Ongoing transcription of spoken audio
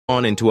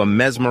on into a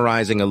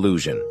mesmerizing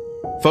illusion.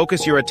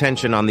 Focus your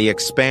attention on the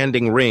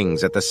expanding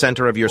rings at the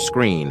center of your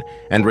screen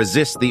and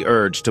resist the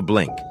urge to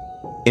blink.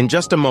 In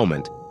just a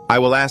moment, I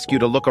will ask you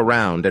to look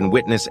around and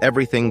witness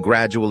everything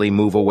gradually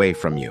move away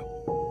from you.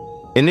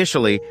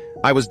 Initially,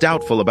 I was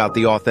doubtful about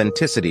the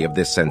authenticity of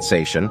this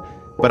sensation,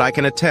 but I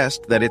can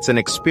attest that it's an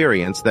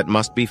experience that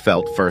must be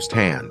felt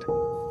firsthand.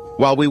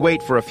 While we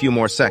wait for a few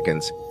more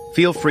seconds,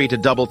 feel free to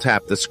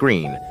double-tap the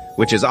screen,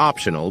 which is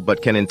optional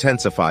but can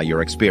intensify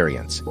your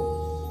experience.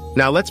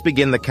 Now let's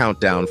begin the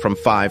countdown from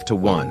 5 to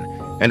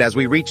 1, and as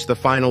we reach the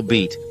final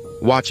beat,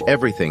 watch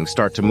everything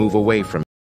start to move away from you.